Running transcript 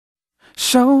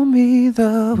Show me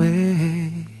the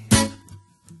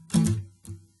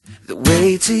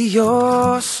way to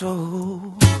your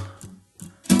soul,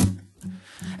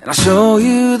 and I'll show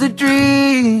you the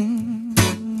dream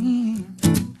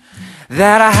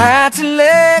that I had to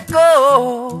let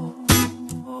go.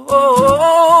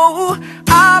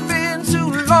 I've been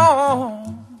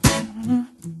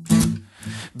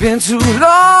too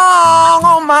long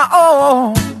on my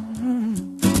own,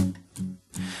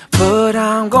 but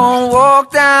I'm gonna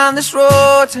walk down this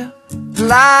road till the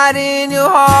light in your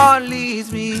heart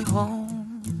leads me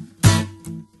home.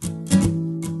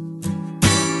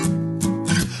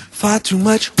 Far too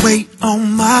much weight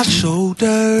on my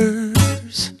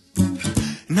shoulders,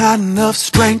 not enough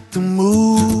strength to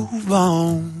move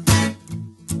on.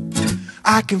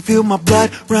 I can feel my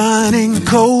blood running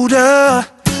colder.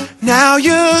 Now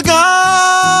you're gone.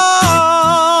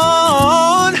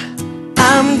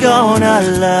 I'm gonna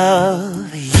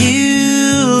love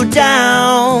you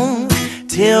down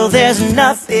till there's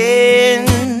nothing.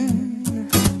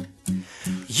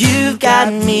 You've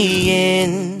got me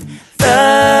in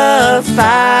the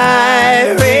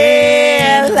firing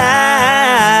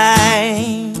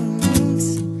lines,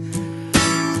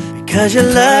 because you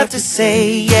love to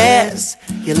say yes,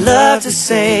 you love to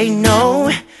say no,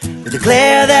 with a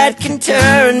glare that can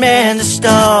turn men to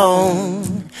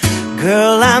stone.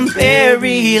 Girl, I'm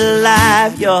buried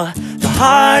alive. You're the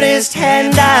hardest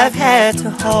hand I've had to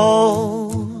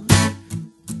hold.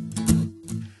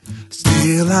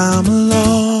 Still I'm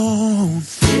alone,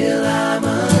 Still I'm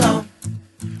alone,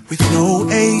 with no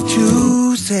way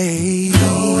to say,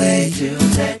 no way to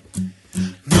say,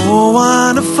 no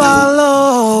one to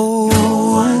follow,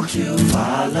 no one to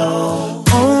follow.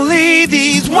 only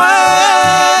these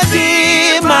words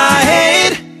in my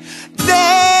head.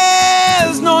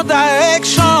 There's no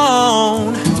direction,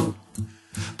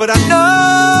 but I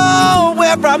know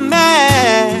where I'm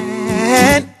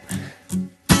at.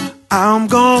 I'm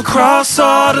gonna cross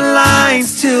all the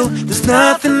lines till there's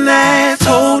nothing that's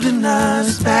holding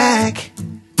us back.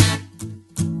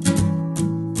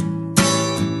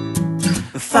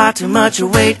 Far too much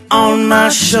weight on my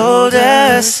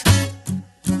shoulders,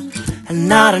 and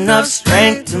not enough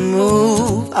strength to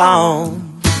move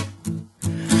on.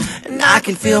 And I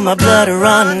can feel my blood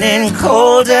running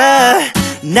colder.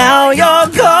 Now you're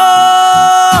gone.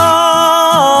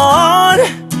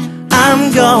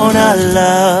 I'm gonna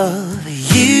love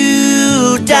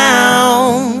you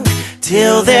down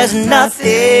till there's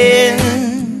nothing.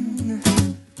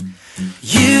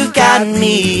 You've got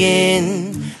me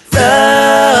in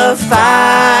the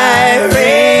firing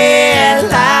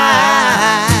line,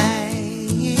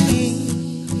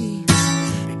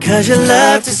 because you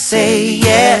love to say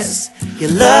yes, you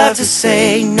love to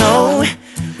say no,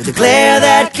 with a glare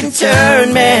that can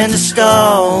turn men to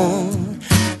stone.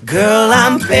 Girl,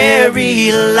 I'm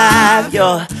buried alive.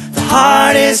 You're the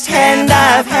hardest hand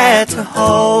I've had to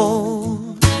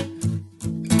hold.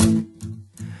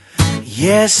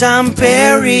 Yes, I'm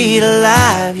buried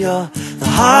alive. You're the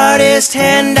hardest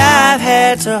hand I've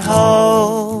had to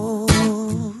hold.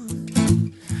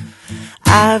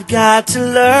 I've got to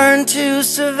learn to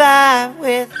survive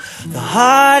with the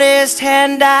hardest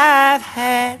hand I've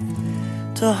had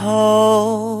to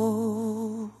hold.